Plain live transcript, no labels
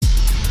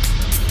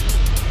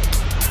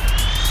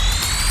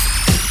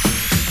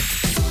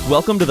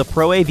Welcome to the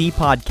Pro AV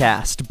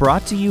Podcast,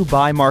 brought to you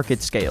by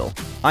MarketScale.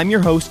 I'm your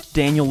host,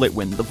 Daniel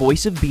Litwin, the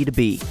voice of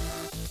B2B.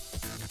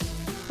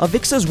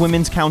 Avixa's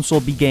Women's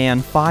Council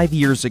began 5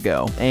 years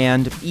ago,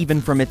 and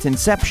even from its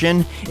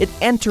inception, it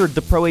entered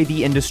the Pro AV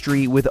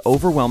industry with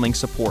overwhelming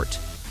support.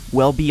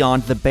 Well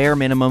beyond the bare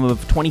minimum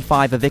of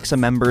 25 Avixa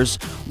members,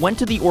 went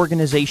to the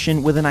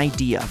organization with an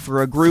idea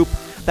for a group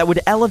that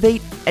would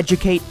elevate,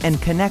 educate, and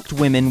connect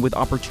women with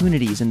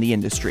opportunities in the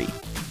industry.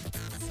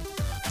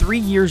 3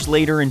 years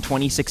later, in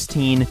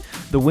 2016,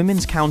 the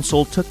Women's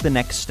Council took the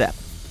next step.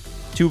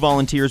 2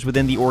 volunteers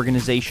within the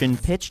organization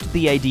pitched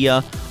the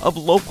idea of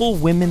local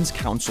Women's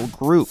Council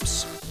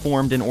groups,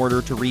 formed in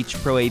order to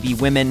reach Pro AV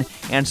women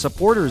and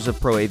supporters of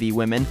Pro AV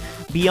women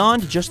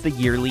beyond just the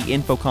yearly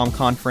InfoComm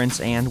conference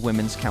and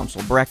Women's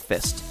Council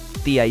breakfast.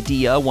 The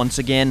idea, once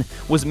again,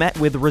 was met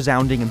with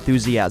resounding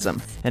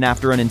enthusiasm, and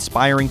after an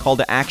inspiring call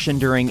to action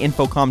during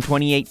InfoComm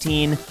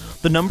 2018,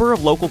 the number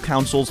of local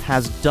councils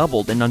has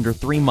doubled in under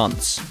 3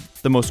 months.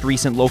 The most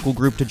recent local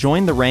group to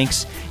join the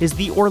ranks is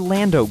the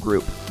Orlando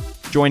Group.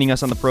 Joining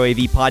us on the Pro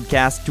AV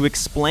Podcast to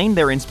explain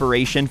their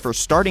inspiration for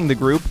starting the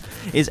group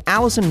is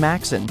Allison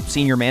Maxon,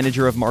 Senior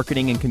Manager of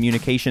Marketing and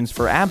Communications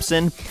for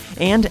Absen,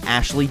 and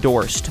Ashley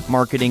Dorst,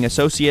 Marketing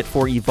Associate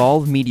for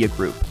Evolve Media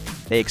Group.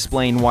 They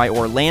explain why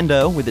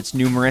Orlando, with its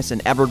numerous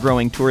and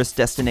ever-growing tourist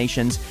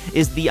destinations,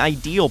 is the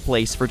ideal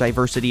place for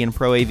diversity in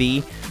Pro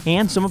AV,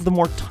 and some of the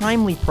more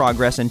timely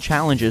progress and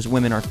challenges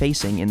women are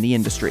facing in the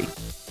industry.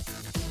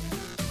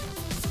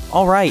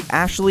 All right,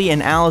 Ashley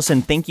and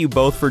Allison, thank you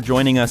both for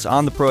joining us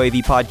on the Pro AV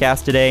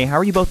Podcast today. How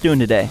are you both doing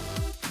today?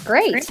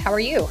 Great. How are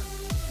you?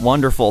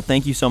 Wonderful.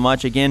 Thank you so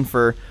much again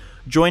for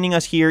joining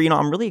us here.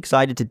 I'm really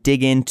excited to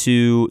dig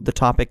into the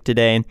topic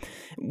today,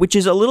 which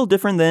is a little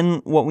different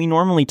than what we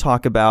normally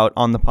talk about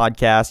on the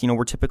podcast.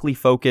 We're typically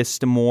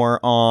focused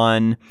more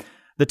on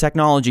the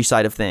technology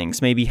side of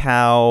things, maybe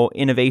how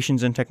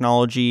innovations in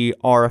technology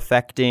are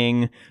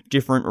affecting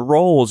different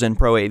roles in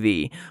Pro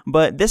AV.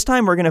 But this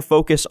time we're going to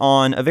focus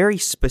on a very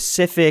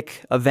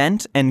specific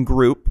event and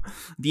group,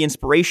 the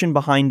inspiration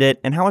behind it,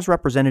 and how it's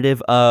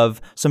representative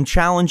of some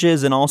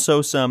challenges and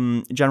also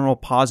some general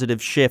positive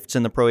shifts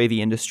in the Pro AV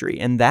industry.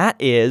 And that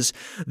is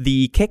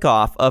the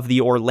kickoff of the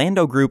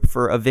Orlando Group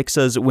for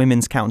Avixa's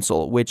Women's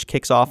Council, which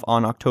kicks off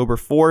on October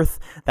 4th.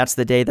 That's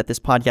the day that this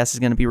podcast is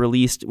going to be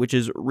released, which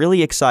is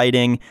really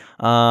exciting.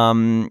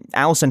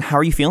 Allison, how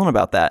are you feeling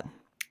about that?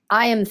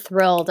 I am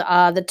thrilled.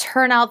 The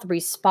turnout, the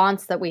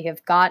response that we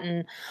have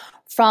gotten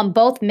from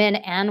both men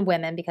and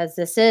women, because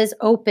this is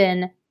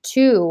open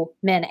to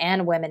men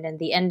and women in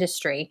the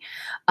industry,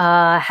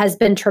 has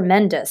been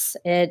tremendous.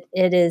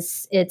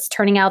 It's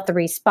turning out the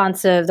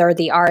responsive or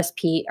the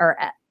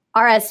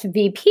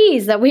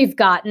RSVPs that we've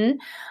gotten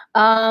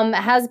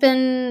has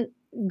been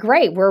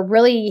great. We're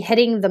really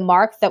hitting the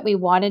mark that we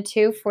wanted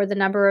to for the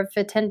number of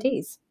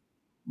attendees.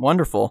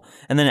 Wonderful.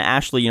 And then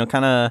Ashley,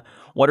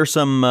 what are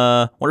some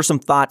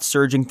thoughts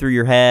surging through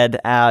your head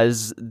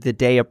as the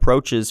day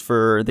approaches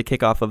for the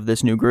kickoff of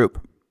this new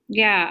group?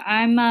 Yeah,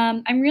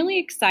 I'm really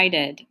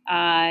excited.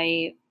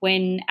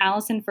 When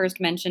Allison first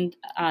mentioned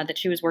that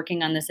she was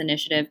working on this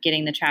initiative,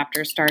 getting the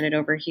chapter started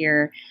over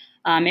here,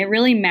 it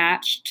really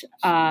matched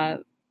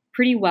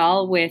pretty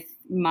well with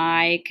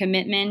my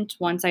commitment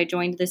once I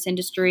joined this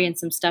industry and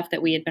some stuff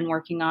that we had been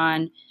working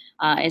on.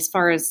 As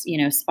far as,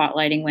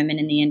 spotlighting women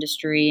in the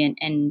industry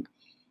and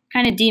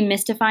kind of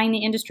demystifying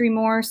the industry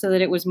more so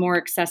that it was more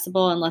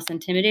accessible and less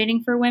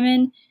intimidating for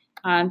women.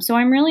 So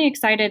I'm really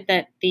excited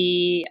that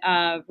the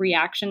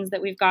reactions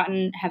that we've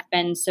gotten have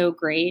been so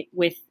great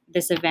with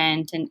this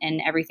event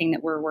and everything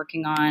that we're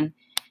working on.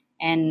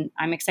 And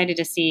I'm excited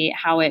to see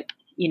how it,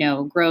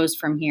 grows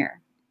from here.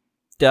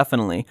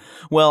 Definitely.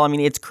 Well,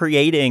 it's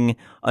creating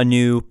a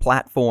new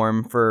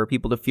platform for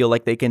people to feel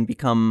like they can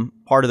become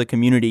part of the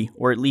community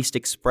or at least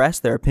express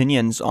their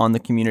opinions on the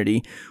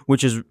community,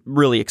 which is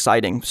really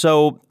exciting.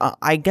 So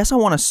I guess I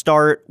want to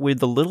start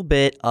with a little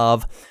bit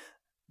of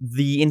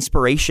the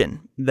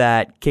inspiration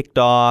that kicked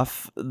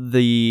off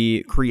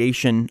the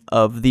creation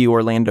of the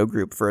Orlando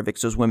Group for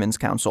Avixa's Women's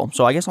Council.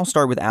 So I guess I'll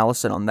start with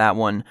Allison on that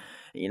one.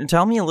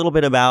 Tell me a little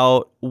bit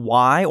about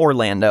why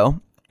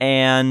Orlando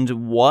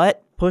and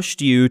what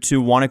pushed you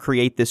to want to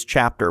create this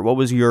chapter? What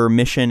was your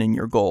mission and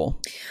your goal?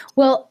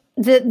 Well,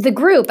 the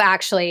group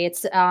actually,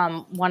 it's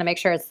want to make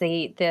sure it's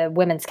the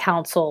Women's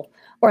Council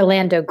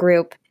Orlando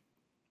Group.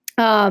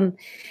 The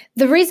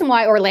reason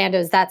why Orlando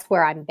is that's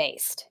where I'm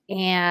based,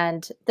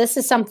 and this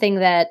is something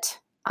that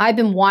I've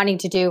been wanting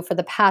to do for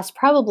the past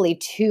probably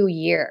 2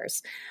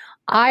 years.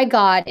 I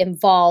got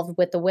involved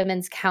with the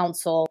Women's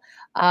Council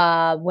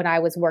when I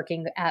was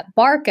working at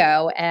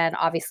Barco, and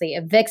obviously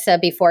Avixa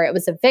before it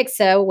was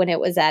Avixa, when it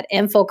was at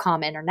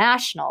InfoComm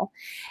International,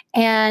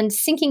 and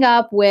syncing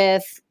up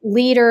with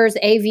leaders,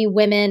 AV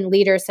women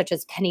leaders such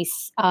as Penny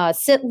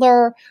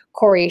Sittler,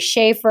 Corey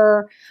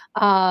Schaefer,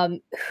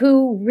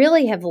 who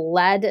really have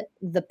led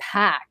the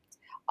pack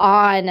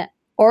on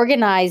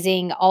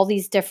organizing all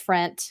these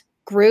different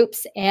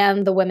groups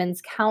and the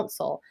Women's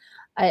Council.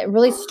 It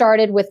really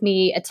started with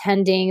me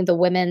attending the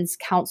Women's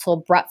Council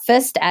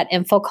breakfast at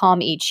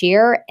Infocom each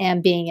year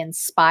and being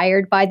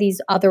inspired by these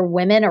other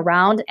women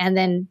around, and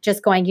then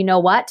just going, you know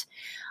what?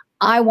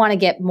 I want to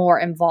get more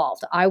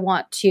involved. I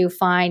want to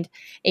find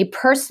a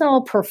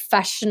personal,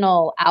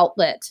 professional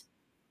outlet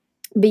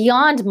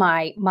beyond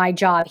my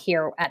job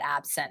here at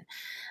Absen.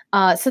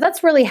 So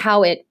that's really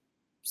how it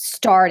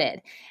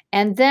started.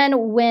 And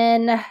then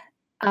when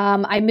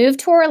I moved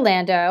to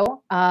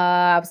Orlando,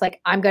 I was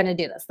like, I'm going to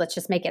do this. Let's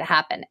just make it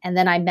happen. And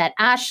then I met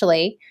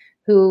Ashley,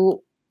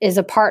 who is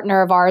a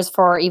partner of ours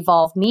for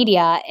Evolve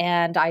Media,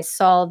 and I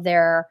saw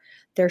their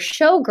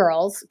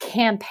Showgirls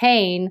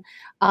campaign,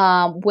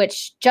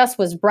 which just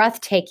was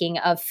breathtaking,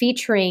 of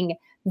featuring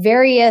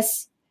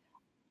various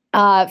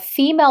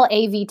female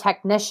AV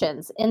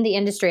technicians in the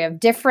industry, of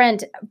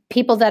different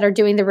people that are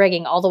doing the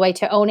rigging all the way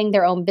to owning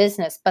their own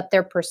business. But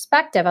their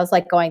perspective, I was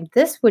like going,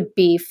 this would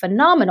be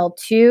phenomenal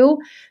to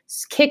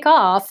kick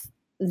off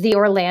the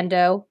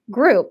Orlando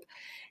group.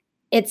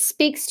 It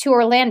speaks to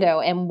Orlando.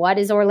 And what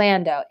is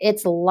Orlando?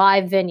 It's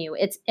live venue.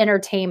 It's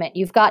entertainment.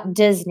 You've got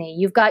Disney.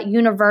 You've got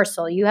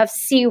Universal. You have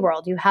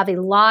SeaWorld. You have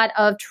a lot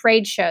of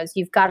trade shows.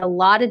 You've got a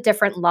lot of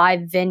different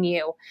live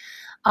venue.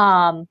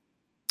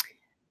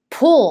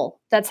 Pool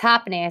that's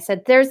happening. I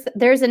said,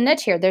 there's a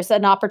niche here. There's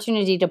an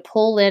opportunity to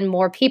pull in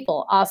more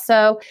people.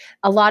 Also,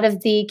 a lot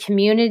of the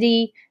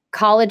community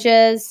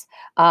colleges,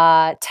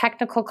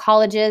 technical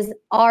colleges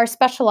are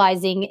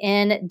specializing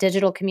in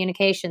digital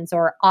communications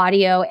or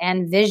audio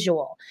and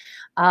visual.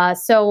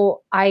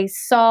 So I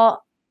saw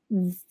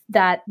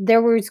that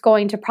there was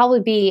going to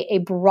probably be a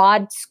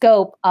broad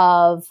scope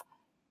of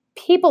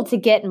people to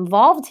get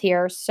involved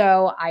here.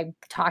 So I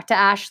talked to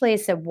Ashley. I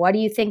said, what do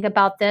you think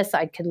about this?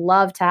 I could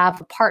love to have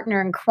a partner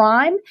in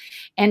crime.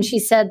 And she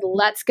said,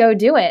 let's go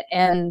do it.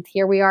 And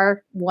here we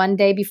are one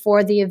day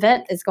before the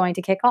event is going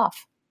to kick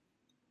off.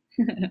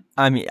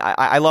 I mean,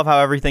 I love how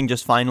everything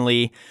just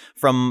finally,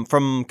 from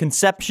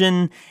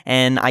conception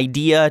and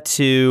idea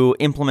to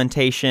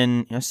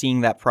implementation, seeing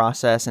that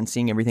process and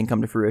seeing everything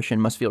come to fruition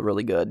must feel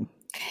really good.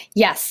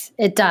 Yes,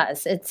 it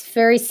does. It's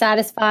very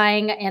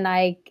satisfying, and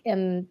I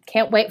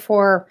can't wait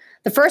for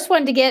the first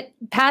one to get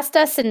past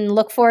us and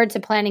look forward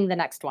to planning the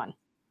next one.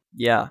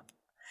 Yeah.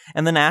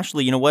 And then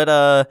Ashley,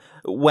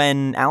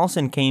 when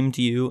Allison came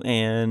to you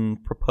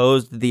and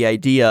proposed the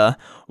idea,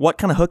 what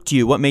kind of hooked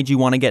you? What made you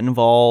want to get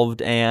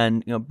involved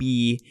and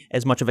be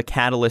as much of a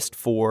catalyst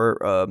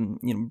for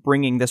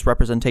bringing this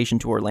representation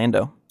to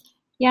Orlando?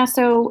 Yeah,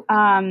 so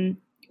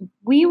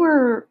we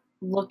were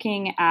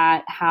looking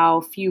at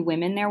how few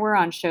women there were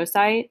on show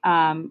site,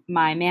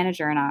 my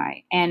manager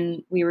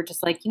and we were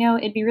just like,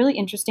 it'd be really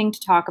interesting to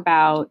talk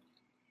about,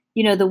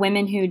 the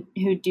women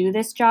who do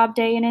this job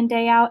day in and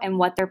day out and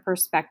what their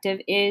perspective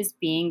is,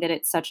 being that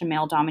it's such a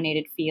male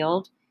dominated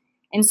field.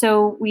 And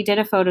so we did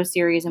a photo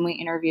series and we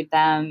interviewed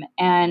them.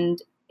 And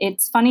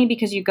it's funny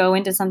because you go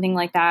into something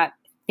like that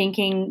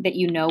thinking that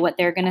what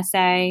they're going to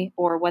say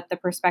or what the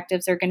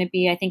perspectives are going to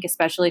be. I think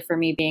especially for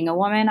me being a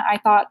woman, I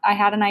thought I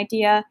had an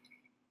idea.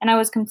 And I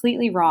was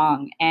completely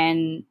wrong.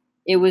 And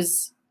it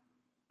was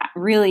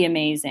really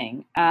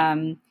amazing.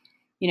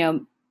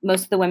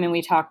 Most of the women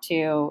we talked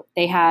to,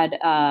 they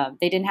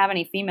didn't have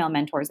any female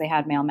mentors. They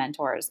had male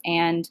mentors.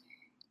 And,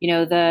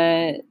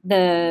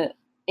 the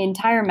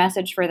entire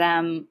message for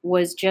them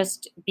was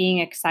just being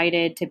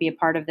excited to be a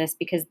part of this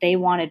because they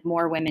wanted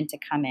more women to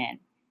come in.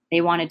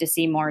 They wanted to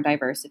see more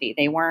diversity.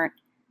 They weren't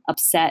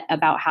upset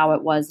about how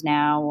it was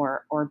now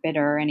or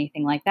bitter or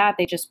anything like that.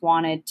 They just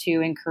wanted to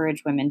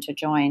encourage women to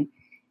join.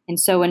 And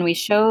so when we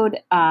showed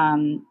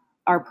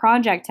our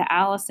project to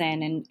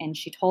Allison and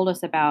she told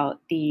us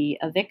about the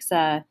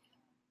Avixa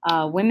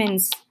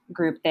women's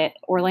group, that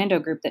Orlando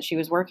group that she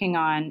was working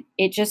on,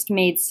 it just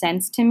made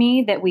sense to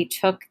me that we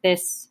took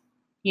this,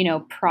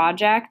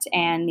 project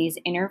and these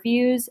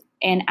interviews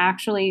and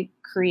actually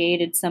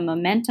created some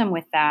momentum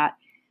with that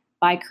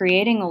by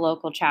creating a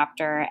local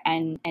chapter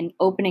and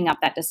opening up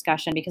that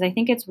discussion. Because I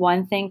think it's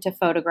one thing to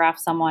photograph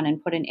someone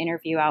and put an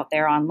interview out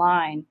there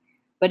online,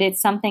 but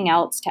it's something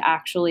else to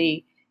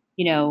actually,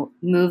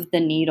 move the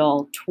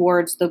needle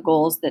towards the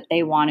goals that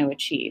they want to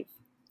achieve.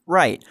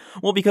 Right.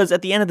 Well, because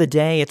at the end of the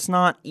day, it's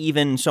not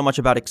even so much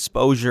about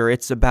exposure.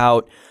 It's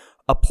about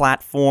a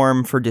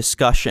platform for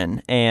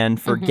discussion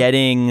and for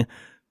getting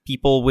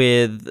people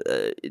with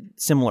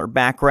similar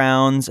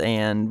backgrounds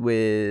and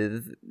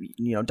with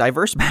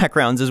diverse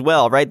backgrounds as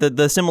well, right?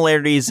 The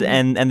similarities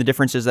and the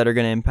differences that are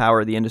going to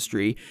empower the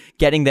industry,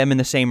 getting them in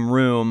the same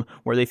room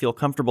where they feel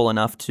comfortable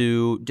enough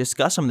to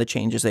discuss some of the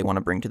changes they want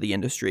to bring to the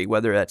industry,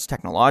 whether that's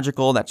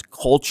technological, that's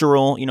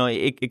cultural,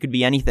 it could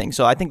be anything.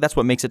 So I think that's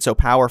what makes it so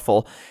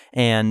powerful,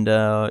 and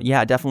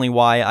definitely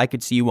why I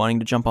could see you wanting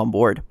to jump on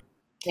board.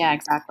 Yeah,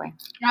 exactly.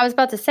 I was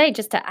about to say,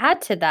 just to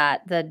add to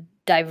that,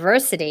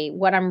 diversity,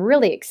 what I'm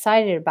really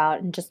excited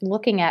about, and just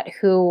looking at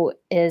who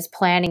is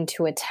planning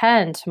to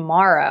attend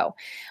tomorrow,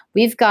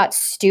 we've got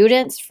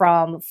students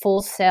from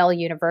Full Sail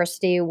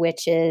University,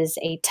 which is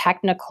a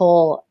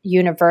technical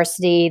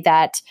university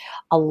that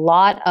a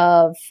lot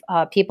of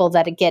people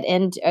that get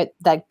in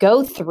that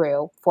go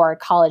through for a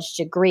college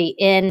degree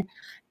in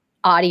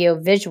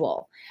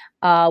audiovisual.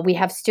 We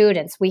have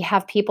students, we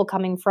have people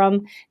coming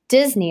from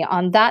Disney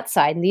on that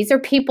side. And these are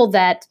people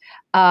that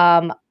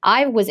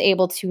I was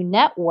able to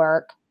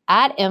network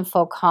at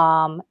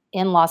InfoComm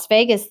in Las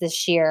Vegas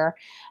this year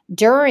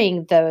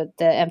during the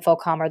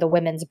InfoComm, or the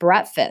Women's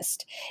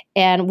Breakfast.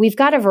 And we've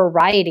got a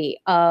variety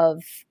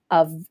of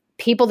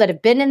people that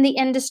have been in the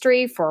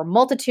industry for a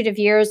multitude of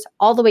years,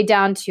 all the way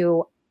down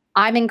to,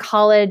 I'm in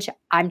college,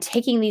 I'm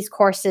taking these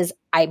courses,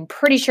 I'm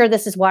pretty sure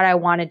this is what I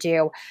want to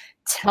do.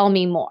 Tell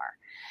me more.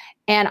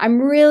 And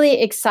I'm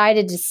really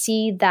excited to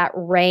see that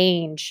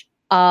range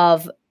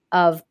of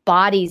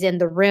bodies in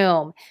the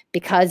room,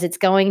 because it's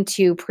going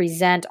to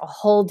present a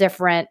whole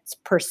different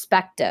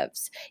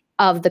perspectives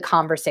of the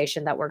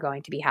conversation that we're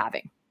going to be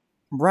having.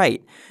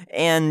 Right.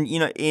 And,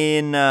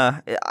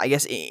 I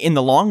guess in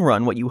the long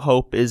run, what you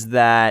hope is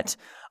that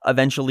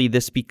eventually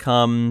this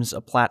becomes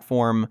a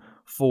platform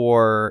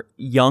for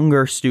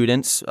younger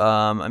students.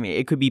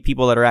 It could be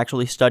people that are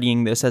actually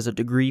studying this as a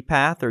degree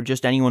path, or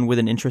just anyone with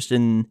an interest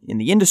in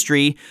the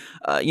industry.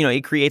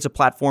 It creates a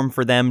platform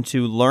for them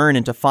to learn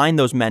and to find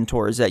those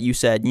mentors that you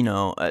said,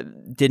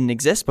 didn't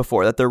exist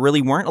before, that there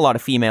really weren't a lot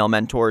of female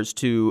mentors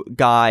to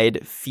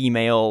guide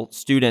female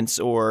students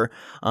or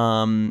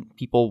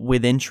people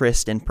with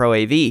interest in Pro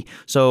AV.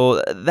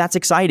 So that's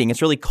exciting.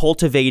 It's really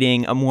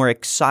cultivating a more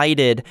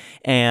excited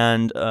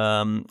and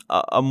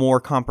a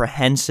more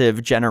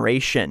comprehensive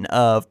generation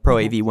of Pro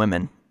AV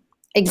women.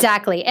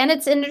 Exactly. And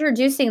it's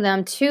introducing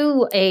them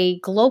to a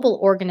global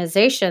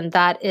organization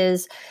that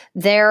is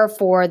there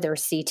for their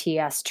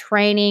CTS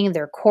training,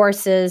 their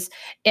courses.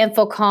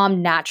 InfoComm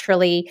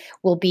naturally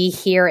will be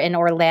here in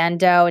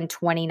Orlando in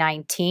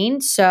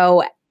 2019.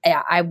 So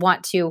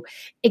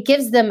it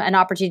gives them an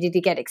opportunity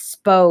to get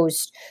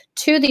exposed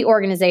to the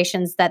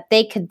organizations that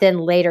they could then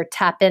later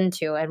tap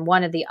into. And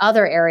one of the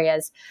other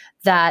areas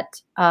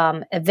that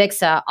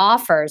AVIXA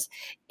offers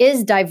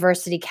is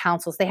diversity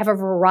councils. They have a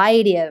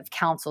variety of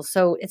councils.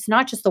 So it's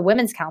not just the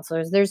women's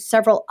counselors, there's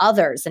several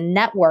others, and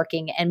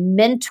networking and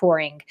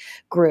mentoring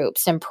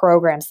groups and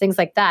programs, things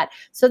like that.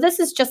 So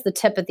this is just the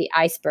tip of the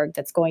iceberg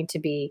that's going to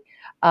be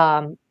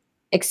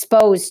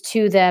exposed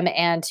to them,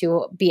 and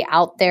to be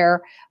out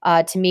there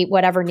to meet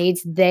whatever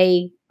needs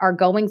they are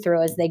going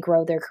through as they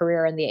grow their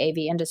career in the AV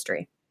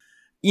industry.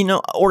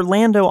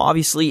 Orlando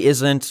obviously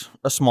isn't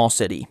a small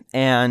city,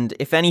 and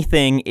if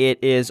anything,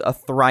 it is a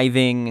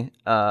thriving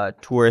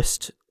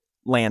tourist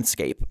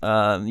landscape.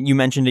 You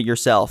mentioned it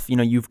yourself.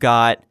 You've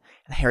got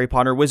Harry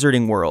Potter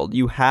Wizarding World,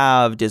 you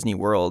have Disney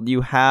World, you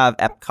have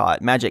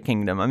Epcot, Magic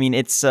Kingdom.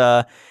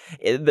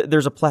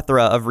 There's a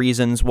plethora of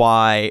reasons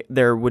why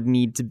there would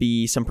need to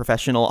be some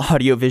professional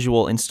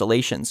audiovisual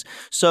installations.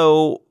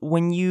 So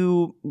when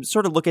you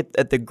sort of look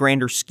at the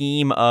grander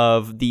scheme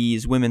of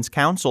these women's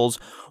councils,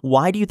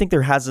 why do you think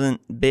there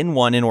hasn't been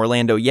one in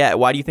Orlando yet?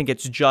 Why do you think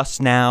it's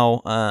just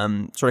now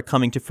sort of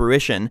coming to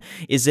fruition?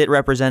 Is it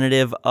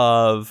representative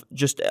of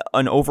just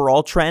an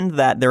overall trend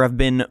that there have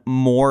been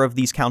more of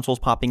these councils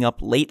popping up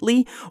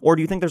lately? Or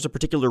do you think there's a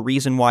particular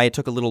reason why it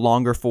took a little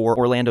longer for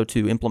Orlando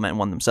to implement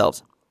one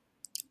themselves?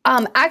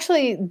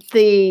 Actually,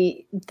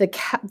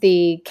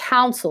 the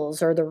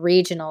councils, or the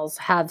regionals,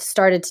 have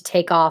started to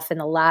take off in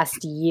the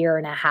last year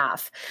and a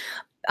half.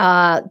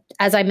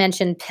 As I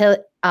mentioned,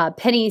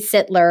 Penny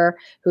Sittler,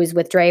 who's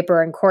with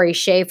Draper, and Corey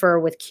Schaefer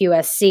with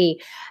QSC,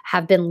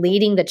 have been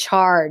leading the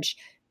charge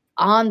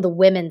on the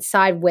women's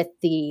side with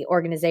the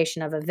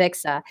organization of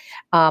AVIXA,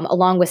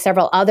 along with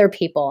several other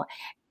people.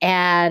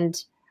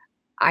 And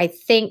I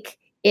think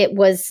it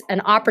was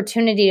an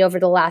opportunity over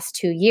the last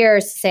 2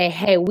 years to say,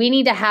 hey, we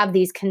need to have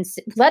these,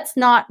 let's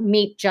not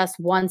meet just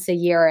once a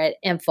year at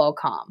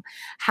InfoComm.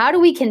 How do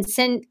we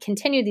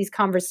continue these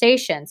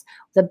conversations?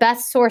 The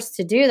best source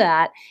to do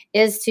that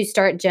is to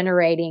start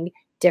generating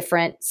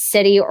different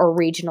city or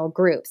regional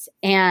groups.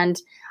 And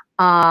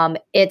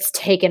it's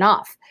taken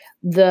off.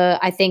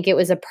 I think it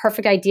was a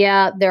perfect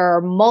idea. There are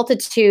a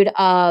multitude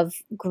of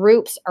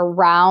groups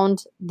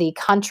around the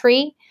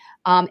country.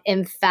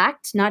 In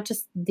fact, not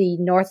just the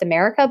North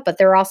America, but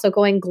they're also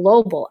going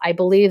global. I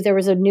believe there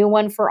was a new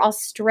one for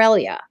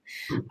Australia.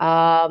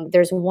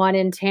 There's one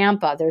in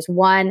Tampa. There's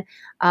one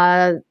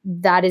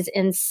that is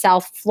in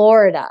South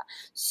Florida.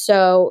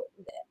 So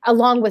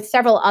along with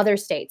several other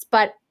states.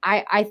 But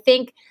I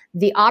think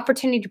the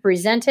opportunity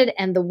presented,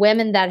 and the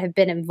women that have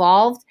been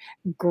involved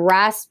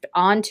grasped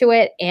onto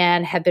it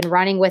and have been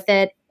running with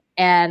it.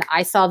 And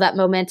I saw that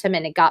momentum,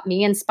 and it got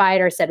me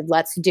inspired. I said,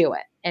 let's do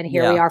it. And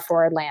here we are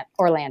for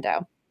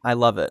Orlando. I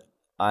love it.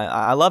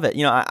 I love it.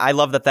 I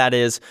love that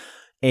is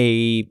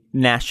a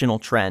national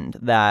trend,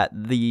 that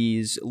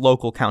these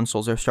local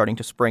councils are starting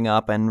to spring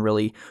up and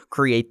really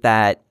create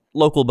that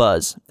local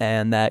buzz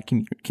and that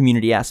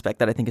community aspect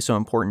that I think is so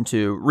important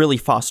to really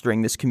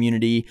fostering this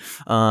community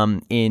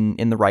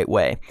in the right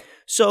way.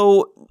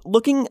 So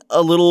looking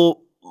a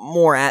little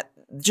more at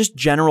just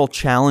general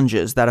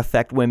challenges that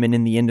affect women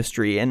in the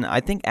industry. And I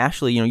think,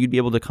 Ashley, you'd be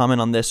able to comment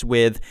on this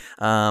with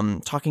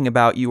talking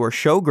about your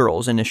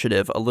Showgirls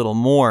initiative a little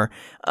more.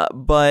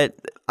 But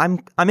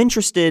I'm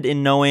interested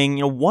in knowing,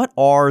 what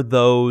are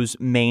those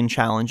main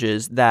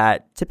challenges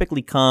that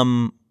typically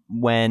come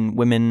when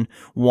women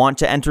want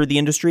to enter the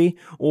industry?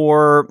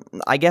 Or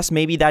I guess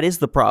maybe that is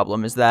the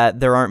problem, is that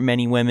there aren't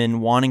many women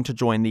wanting to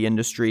join the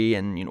industry,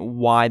 and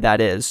why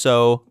that is.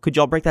 So could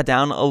y'all break that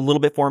down a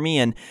little bit for me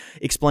and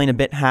explain a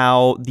bit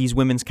how these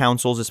women's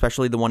councils,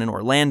 especially the one in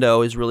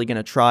Orlando, is really going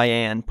to try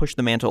and push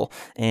the mantle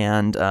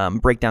and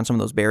break down some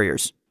of those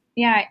barriers?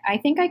 Yeah, I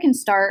think I can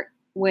start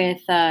with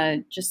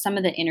just some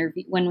of the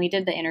when we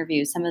did the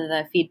interview, some of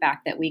the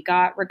feedback that we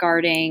got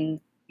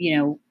regarding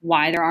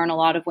why there aren't a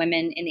lot of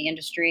women in the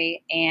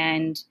industry.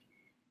 And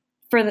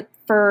first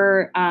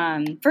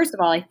of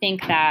all, I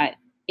think that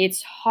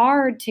it's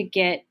hard to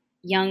get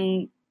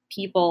young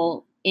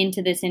people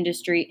into this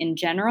industry in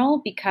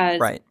general,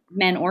 because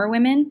men or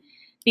women,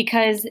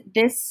 because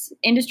this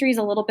industry is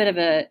a little bit of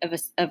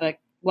a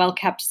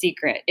well-kept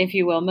secret, if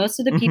you will. Most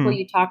of the people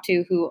you talk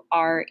to who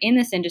are in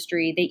this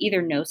industry, they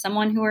either know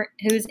someone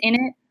who's in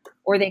it,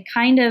 or they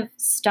kind of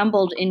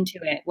stumbled into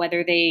it,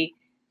 whether they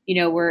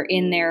were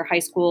in their high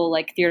school,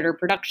 like theater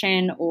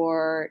production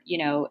or,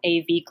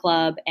 AV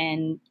club,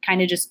 and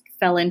kind of just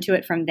fell into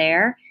it from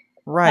there.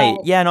 Right.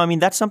 Yeah. No, I mean,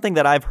 that's something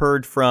that I've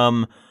heard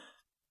from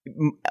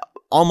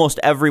almost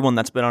everyone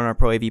that's been on our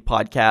Pro AV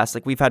podcast.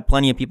 Like, we've had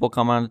plenty of people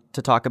come on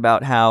to talk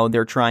about how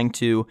they're trying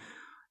to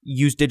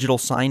use digital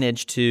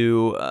signage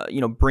to,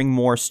 bring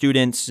more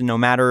students, no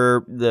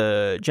matter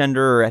the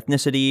gender or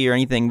ethnicity or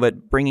anything,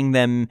 but bringing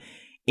them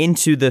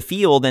into the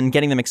field and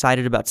getting them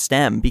excited about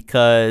STEM,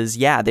 because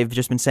they've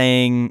just been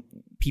saying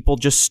people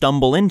just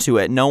stumble into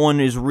it. No one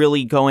is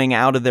really going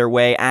out of their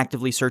way,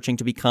 actively searching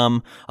to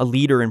become a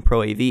leader in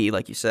Pro AV,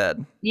 like you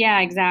said.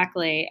 Yeah,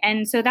 exactly.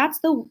 And so that's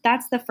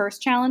the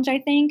first challenge, I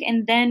think.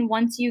 And then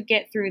once you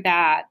get through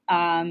that,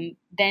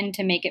 then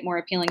to make it more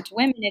appealing to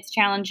women, it's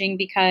challenging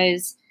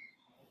because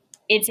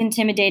it's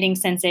intimidating,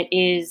 since it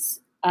is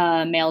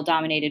a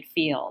male-dominated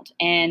field.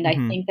 And I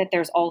think that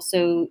there's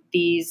also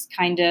these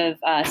kind of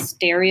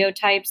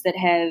stereotypes that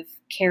have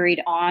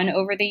carried on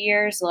over the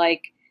years,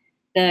 like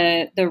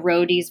the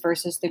roadies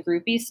versus the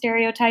groupies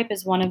stereotype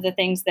is one of the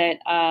things that,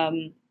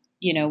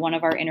 one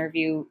of our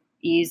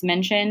interviewees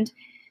mentioned.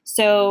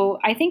 So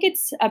I think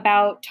it's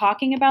about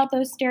talking about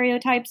those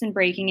stereotypes and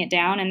breaking it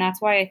down. And that's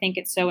why I think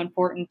it's so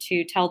important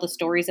to tell the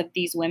stories of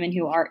these women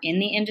who are in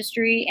the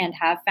industry and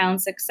have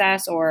found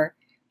success or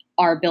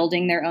are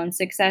building their own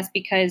success,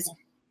 because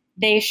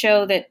they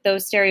show that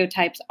those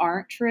stereotypes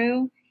aren't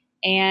true,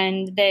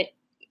 and that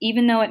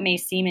even though it may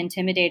seem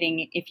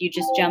intimidating, if you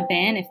just jump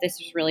in, if this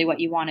is really what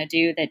you want to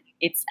do, that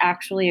it's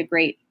actually a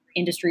great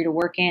industry to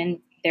work in.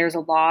 There's a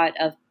lot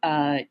of,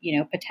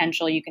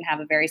 potential. You can have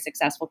a very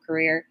successful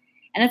career,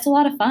 and it's a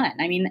lot of fun.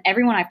 I mean,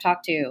 everyone I've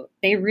talked to,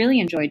 they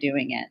really enjoy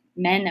doing it,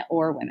 men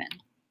or women.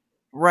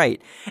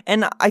 Right.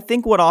 And I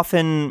think what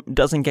often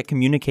doesn't get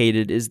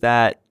communicated is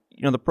that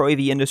the Pro AV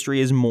industry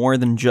is more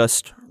than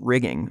just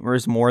rigging, or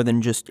is more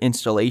than just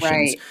installations.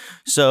 Right.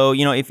 So,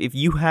 if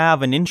you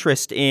have an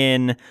interest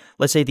in,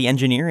 let's say, the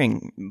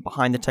engineering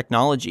behind the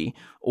technology,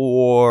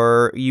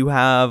 or you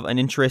have an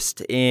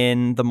interest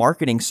in the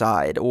marketing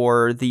side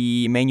or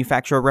the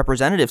manufacturer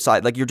representative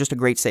side, like you're just a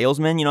great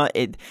salesman,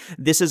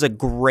 this is a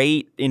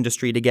great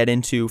industry to get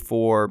into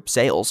for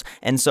sales.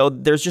 And so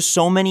there's just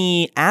so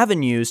many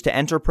avenues to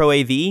enter Pro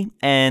AV.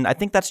 And I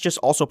think that's just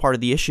also part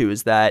of the issue,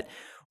 is that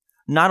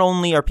not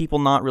only are people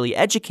not really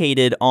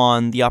educated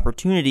on the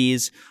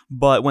opportunities,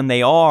 but when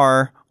they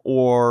are,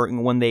 or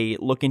when they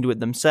look into it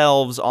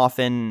themselves,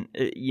 often,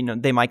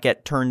 they might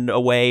get turned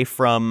away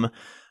from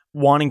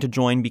wanting to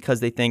join because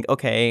they think,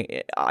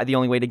 okay, the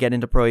only way to get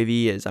into Pro AV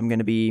is I'm going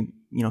to be,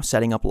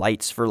 setting up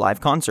lights for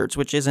live concerts,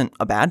 which isn't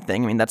a bad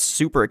thing. I mean, that's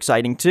super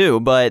exciting too,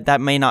 but that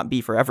may not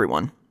be for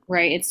everyone.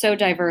 Right. It's so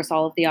diverse,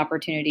 all of the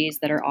opportunities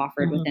that are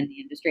offered within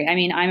the industry. I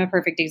mean, I'm a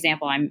perfect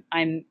example.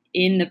 I'm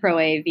in the Pro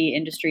AV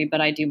industry,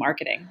 but I do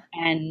marketing,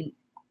 and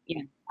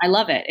I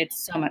love it.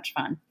 It's so much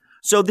fun.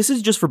 So this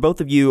is just for both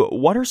of you.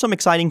 What are some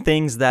exciting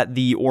things that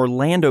the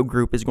Orlando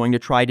group is going to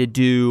try to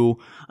do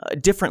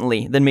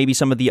differently than maybe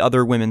some of the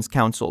other women's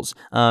councils?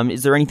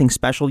 Is there anything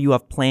special you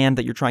have planned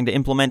that you're trying to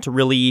implement to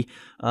really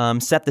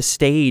set the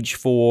stage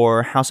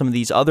for how some of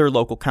these other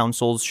local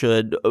councils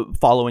should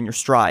follow in your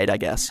stride, I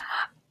guess?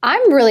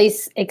 I'm really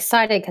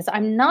excited because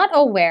I'm not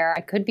aware,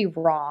 I could be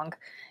wrong.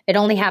 It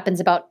only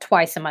happens about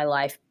twice in my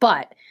life,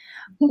 but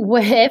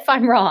if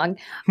I'm wrong,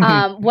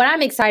 what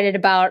I'm excited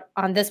about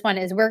on this one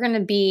is we're going to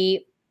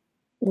be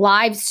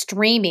live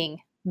streaming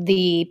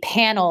the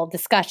panel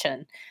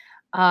discussion.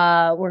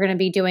 We're going to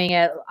be doing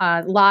it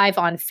live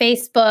on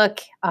Facebook,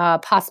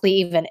 possibly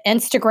even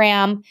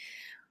Instagram,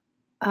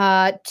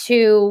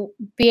 to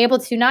be able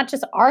to not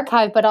just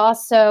archive, but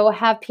also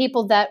have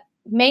people that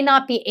may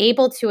not be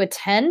able to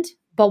attend,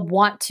 but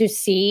want to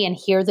see and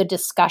hear the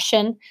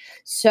discussion.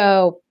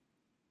 So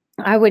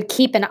I would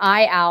keep an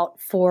eye out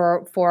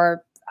for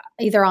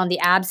either on the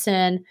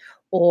Absen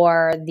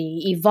or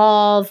the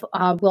Evolve.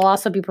 We'll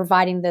also be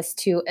providing this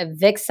to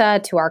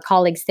Avixa, to our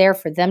colleagues there,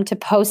 for them to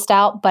post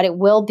out, but it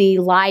will be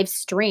live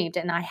streamed.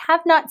 And I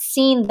have not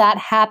seen that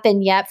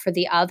happen yet for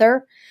the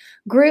other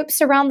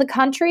groups around the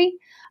country.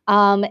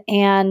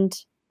 And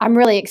I'm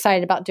really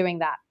excited about doing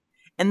that.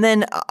 And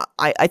then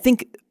I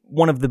think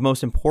one of the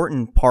most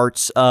important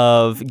parts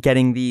of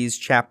getting these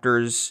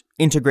chapters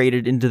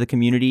integrated into the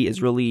community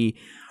is really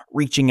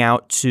reaching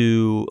out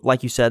to,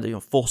 like you said,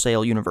 Full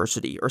Sail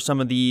University or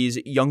some of these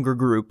younger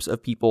groups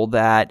of people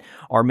that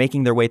are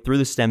making their way through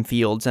the STEM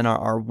fields and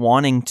are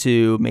wanting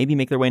to maybe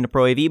make their way into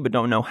Pro AV but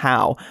don't know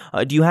how.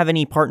 Do you have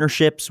any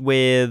partnerships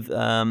with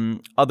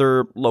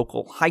other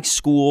local high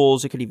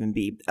schools? It could even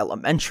be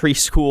elementary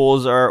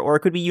schools or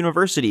it could be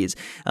universities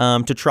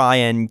to try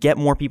and get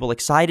more people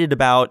excited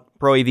about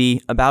Pro AV,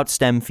 about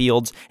STEM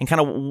fields, and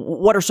kind of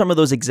what are some of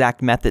those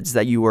exact methods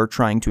that you are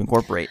trying to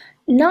incorporate?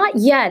 Not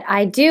yet.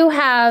 I do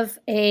have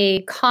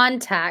a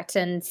contact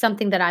and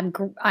something that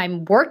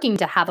I'm working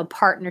to have a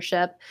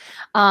partnership,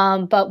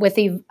 but with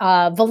the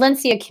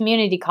Valencia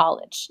Community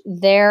College.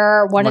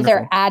 One of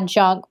their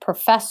adjunct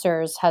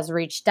professors has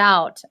reached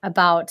out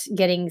about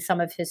getting some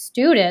of his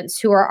students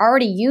who are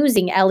already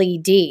using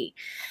LED.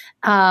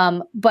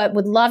 But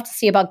would love to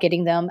see about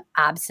getting them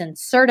Absen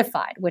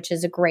certified, which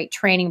is a great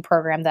training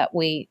program that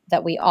we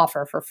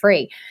offer for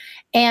free.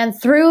 And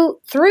through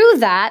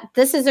that,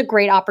 this is a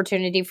great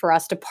opportunity for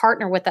us to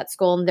partner with that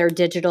school in their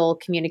digital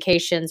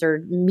communications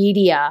or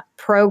media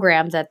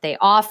programs that they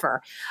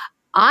offer.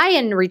 I,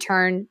 in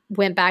return,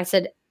 went back and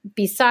said,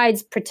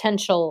 besides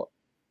potential,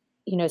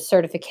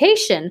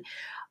 certification,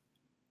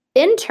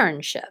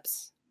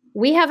 internships.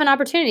 We have an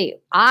opportunity.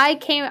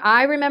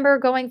 I remember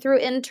going through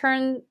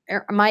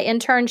my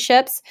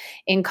internships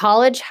in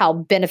college, how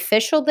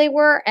beneficial they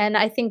were. And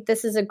I think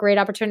this is a great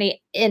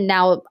opportunity. And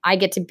now I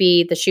get to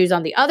be the shoes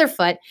on the other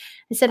foot.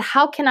 I said,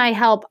 how can I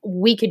help?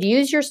 We could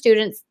use your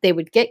students. They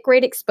would get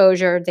great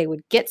exposure. They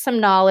would get some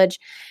knowledge.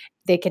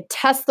 They could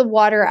test the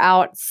water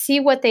out, see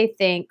what they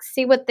think,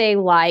 see what they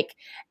like,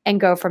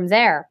 and go from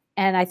there.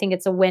 And I think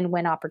it's a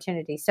win-win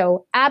opportunity.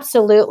 So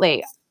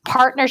absolutely,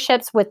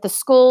 partnerships with the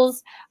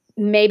schools,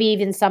 maybe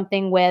even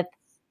something with,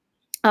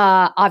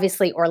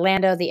 obviously,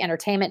 Orlando, the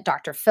entertainment,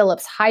 Dr.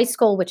 Phillips High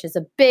School, which is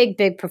a big,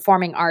 big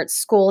performing arts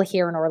school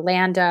here in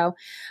Orlando.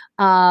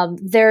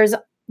 There's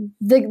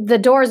the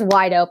door is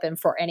wide open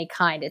for any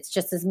kind. It's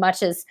just as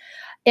much as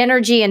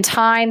energy and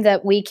time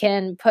that we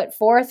can put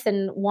forth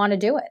and want to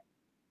do it.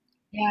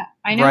 Yeah,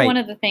 I know one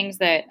of the things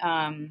that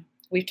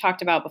we've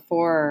talked about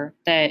before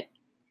that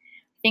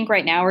I think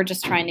right now we're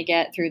just trying to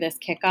get through this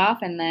kickoff,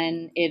 and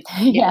then it's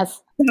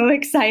so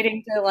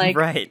exciting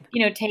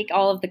to take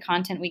all of the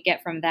content we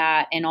get from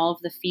that and all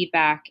of the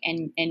feedback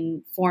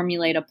and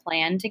formulate a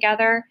plan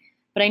together.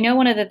 But I know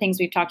one of the things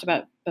we've talked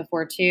about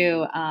before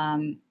too,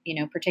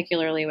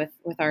 particularly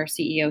with our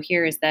CEO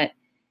here, is that,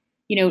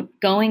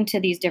 going to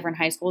these different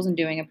high schools and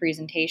doing a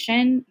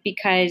presentation,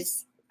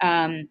 because,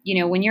 when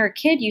you're a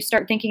kid, you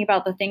start thinking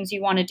about the things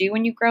you want to do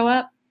when you grow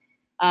up.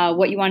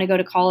 What you want to go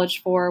to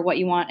college for, what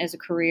you want as a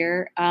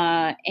career.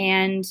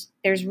 And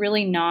there's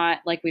really not,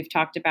 like we've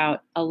talked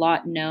about, a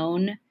lot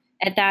known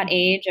at that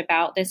age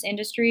about this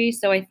industry.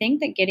 So I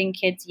think that getting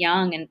kids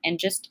young and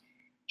just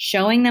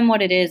showing them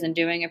what it is and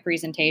doing a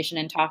presentation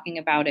and talking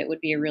about it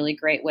would be a really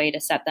great way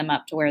to set them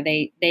up to where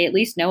they at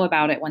least know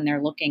about it when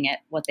they're looking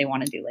at what they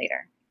want to do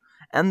later.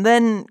 And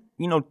then,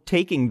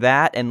 taking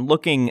that and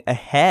looking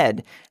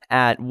ahead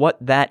at what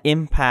that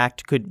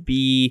impact could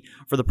be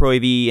for the Pro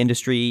AV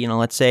industry,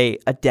 let's say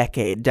a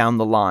decade down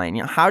the line.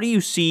 How do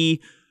you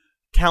see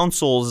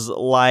councils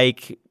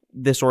like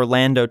this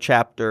Orlando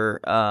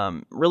chapter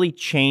really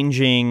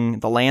changing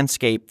the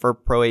landscape for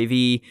Pro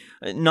AV,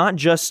 not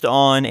just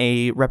on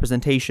a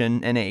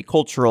representation and a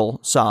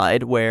cultural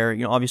side where,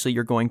 obviously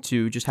you're going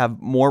to just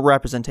have more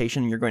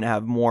representation, you're going to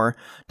have more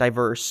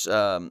diverse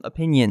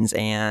opinions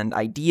and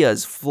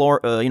ideas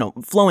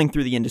flowing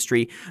through the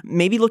industry,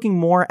 maybe looking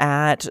more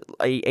at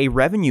a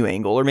revenue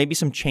angle or maybe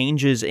some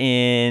changes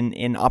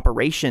in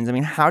operations. I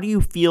mean, how do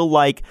you feel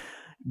like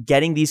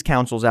getting these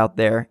councils out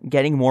there,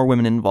 getting more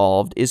women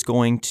involved is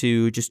going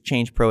to just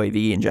change Pro AV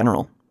in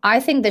general? I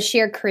think the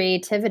sheer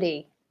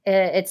creativity,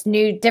 it's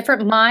new,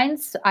 different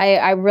minds.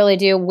 I really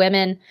do.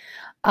 Women,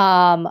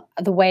 the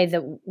way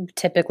that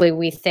typically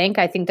we think,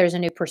 I think there's a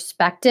new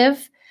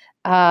perspective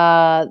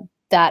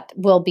that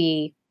will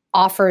be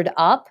offered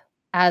up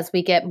as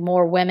we get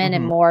more women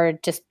and more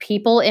just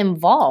people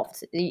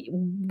involved.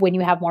 When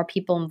you have more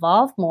people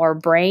involved, more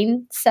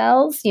brain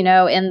cells, in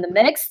the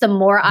mix, the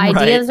more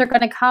ideas are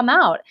going to come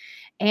out.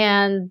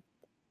 And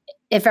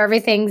if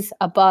everything's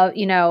above,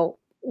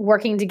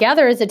 working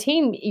together as a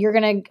team, you're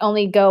going to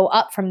only go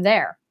up from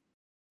there.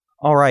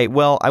 All right.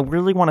 Well, I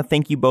really want to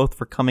thank you both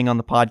for coming on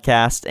the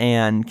podcast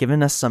and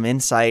giving us some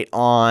insight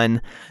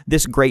on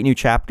this great new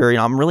chapter.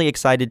 I'm really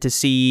excited to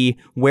see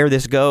where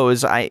this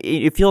goes.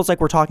 It feels like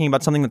we're talking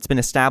about something that's been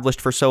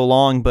established for so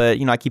long, but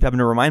I keep having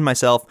to remind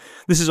myself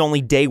this is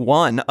only day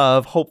one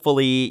of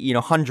hopefully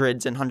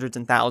hundreds and hundreds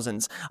and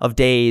thousands of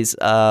days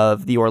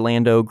of the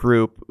Orlando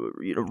group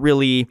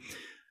really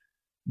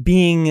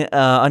being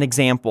an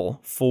example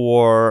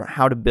for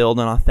how to build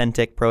an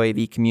authentic Pro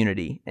AV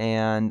community.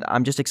 And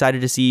I'm just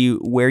excited to see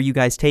where you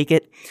guys take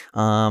it,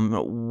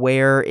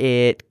 where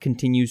it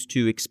continues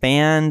to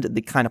expand,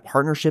 the kind of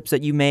partnerships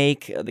that you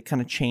make, the kind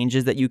of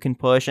changes that you can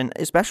push, and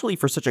especially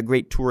for such a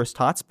great tourist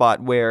hotspot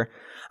where,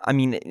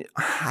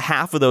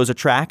 half of those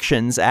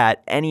attractions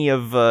at any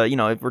of,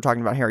 if we're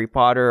talking about Harry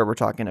Potter or we're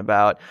talking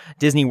about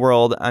Disney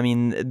World,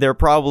 they're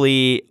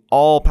probably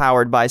all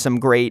powered by some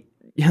great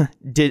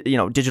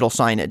digital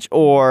signage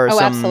or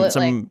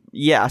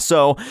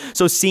so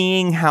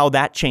seeing how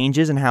that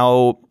changes and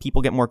how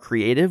people get more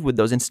creative with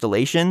those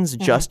installations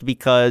just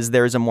because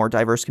there's a more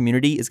diverse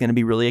community is going to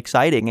be really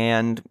exciting.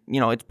 And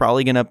it's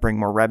probably going to bring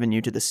more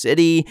revenue to the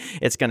city.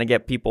 It's going to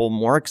get people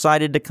more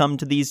excited to come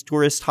to these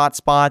tourist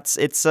hotspots.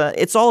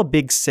 It's all a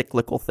big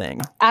cyclical thing.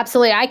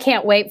 Absolutely. I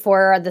can't wait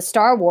for the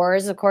Star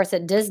Wars, of course,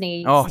 at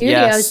Disney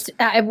Studios.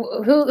 Yes.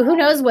 Who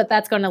knows what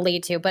that's going to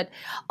lead to, but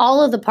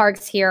all of the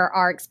parks here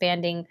are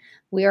expanding.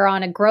 We are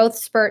on a growth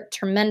spurt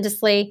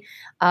tremendously.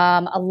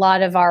 A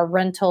lot of our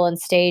rental and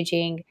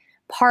staging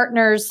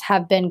partners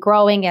have been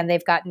growing, and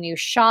they've got new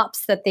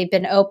shops that they've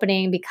been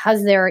opening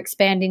because they're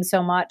expanding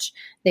so much.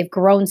 They've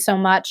grown so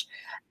much.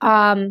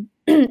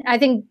 I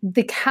think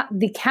the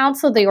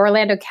council, the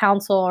Orlando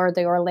Council or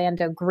the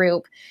Orlando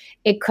Group,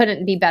 it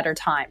couldn't be better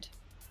timed.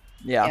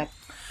 Yeah. Yep.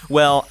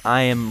 Well,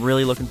 I am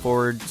really looking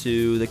forward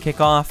to the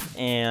kickoff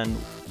and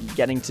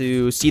getting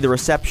to see the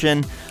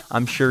reception.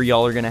 I'm sure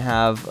y'all are going to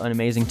have an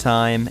amazing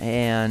time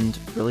and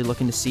really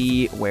looking to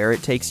see where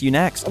it takes you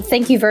next.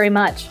 Thank you very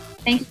much.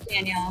 Thanks,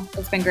 Daniel.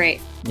 It's been great.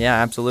 Yeah,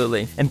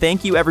 absolutely. And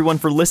thank you everyone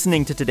for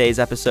listening to today's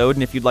episode.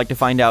 And if you'd like to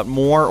find out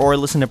more or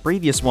listen to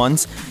previous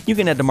ones, you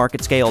can head to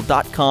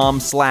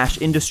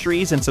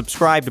marketscale.com/industries and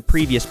subscribe to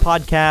previous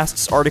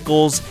podcasts,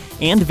 articles,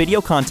 and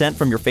video content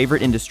from your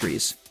favorite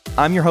industries.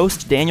 I'm your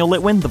host, Daniel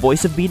Litwin, the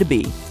voice of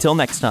B2B. Till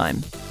next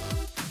time.